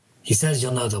 sir. He says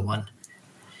you'll know the one.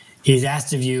 He's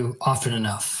asked of you often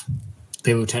enough.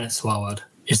 The lieutenant swallowed.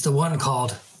 It's the one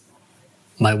called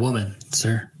My Woman,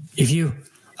 sir.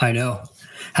 I know.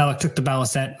 Halleck took the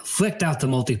balisette, flicked out the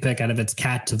multi-pick out of its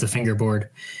cat of the fingerboard.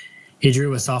 He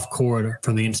drew a soft chord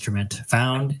from the instrument,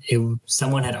 found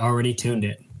someone had already tuned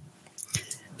it.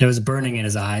 There was burning in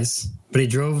his eyes, but he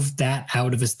drove that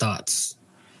out of his thoughts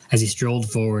as he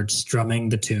strolled forward, strumming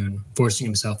the tune, forcing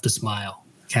himself to smile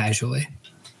casually.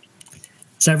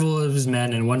 Several of his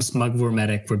men and one smuggler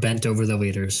medic were bent over the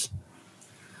leaders.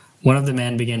 One of the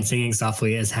men began singing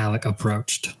softly as Halleck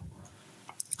approached.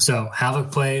 So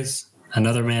Halleck plays,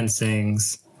 another man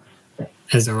sings,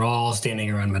 as they're all standing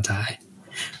around Matai.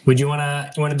 Would you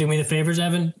want to do me the favors,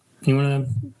 Evan? You want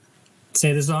to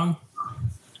say the song?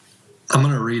 I'm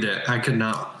going to read it. I could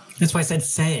not. That's why I said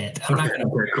say it. I'm not going to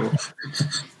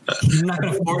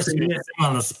force you to sing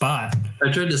on the spot.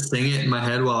 I tried to sing it in my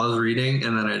head while I was reading,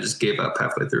 and then I just gave up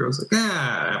halfway through. I was like,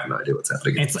 I have no idea what's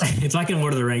happening. It's like in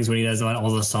Lord of the Rings when he does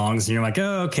all the songs, and you're like,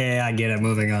 oh, okay, I get it,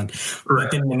 moving on. Right.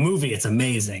 But in the movie, it's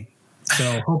amazing.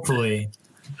 So hopefully.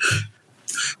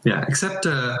 Yeah, except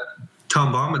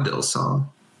Tom Bombadil's song.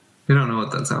 You don't know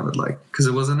what that sounded like because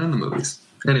it wasn't in the movies.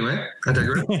 Anyway, I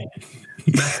digress.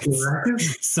 Back to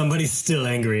Somebody's still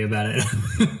angry about it.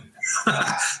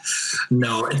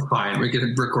 No, it's fine. We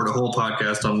could record a whole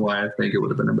podcast on why I think it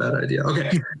would have been a bad idea.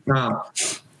 Okay.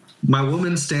 My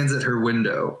woman stands at her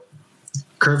window,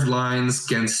 curved lines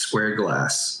against square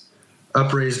glass,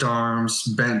 upraised arms,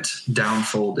 bent, down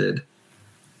folded,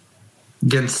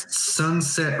 against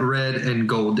sunset red and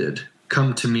golded.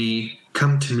 Come to me,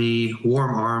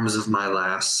 warm arms of my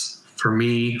lass. For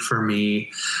me,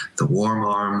 the warm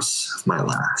arms of my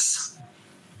lass.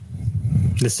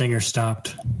 The singer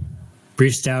stopped,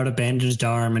 reached out a bandaged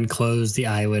arm and closed the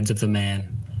eyelids of the man.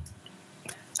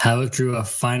 Halleck drew a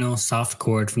final soft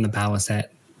chord from the balisette,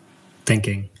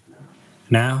 thinking,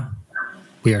 now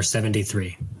we are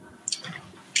 73.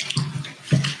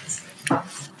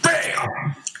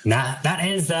 Bam! Now, that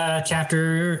ends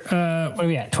chapter, what are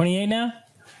we at, 28 now?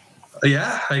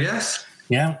 Yeah, I guess.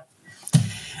 Yeah.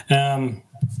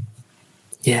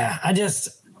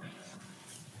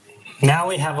 Now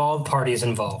we have all the parties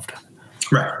involved.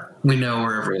 Right. We know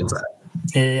where everyone's at.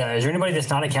 Yeah. Is there anybody that's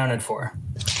not accounted for?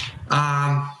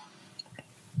 Not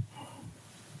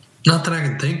that I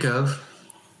can think of.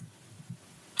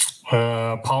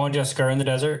 Paul and Jessica are in the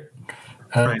desert.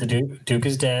 Right. The Duke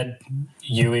is dead.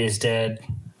 Yui is dead.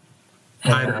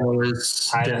 Idaho is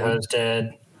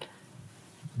dead.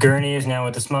 Gurney is now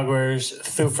with the smugglers.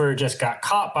 Thufir just got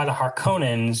caught by the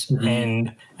Harkonnens,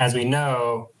 and as we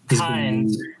know,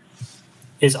 Kynes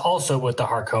is also with the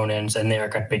Harkonnens, and they are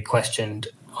going to be questioned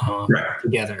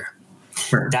together.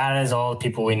 Right. That is all the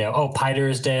people we know. Oh, Piter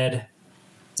is dead.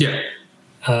 Yeah.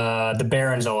 The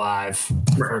Baron's alive,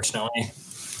 unfortunately.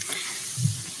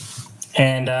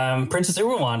 And Princess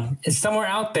Urulan is somewhere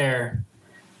out there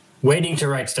waiting to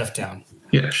write stuff down.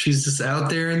 Yeah, she's just out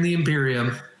there in the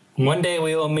Imperium. One day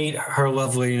we will meet her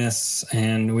loveliness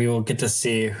and we will get to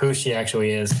see who she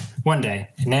actually is one day.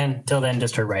 And then, till then,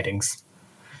 just her writings.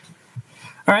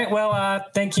 All right. Well,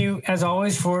 thank you, as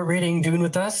always, for reading Dune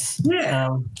with us.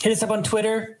 Yeah. Hit us up on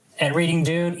Twitter at Reading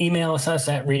Dune. Email us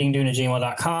at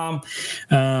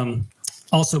readingdune@gmail.com.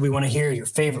 Also, we want to hear your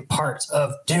favorite parts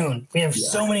of Dune. We have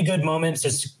so many good moments,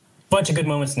 just a bunch of good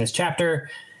moments in this chapter.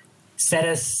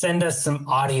 Send us some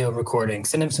audio recording.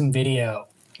 Send them some video.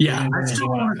 Yeah, I still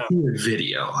want to see a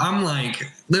video. I'm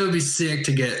like, that would be sick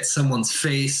to get someone's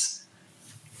face,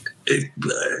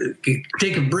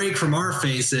 take a break from our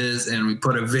faces, and we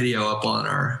put a video up on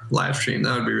our live stream.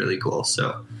 That would be really cool.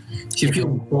 So if you feel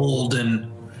bold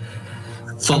and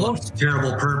full of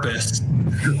terrible purpose,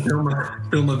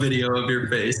 film a video of your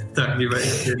face talking about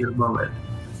your favorite moment.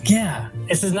 Yeah,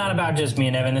 this is not about just me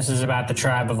and Evan. This is about the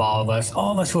tribe of all of us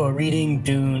who are reading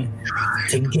Dune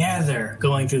together,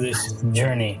 going through this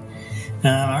journey.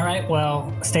 All right,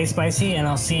 well, stay spicy, and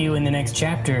I'll see you in the next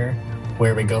chapter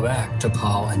where we go back to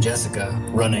Paul and Jessica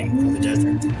running through the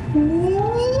desert.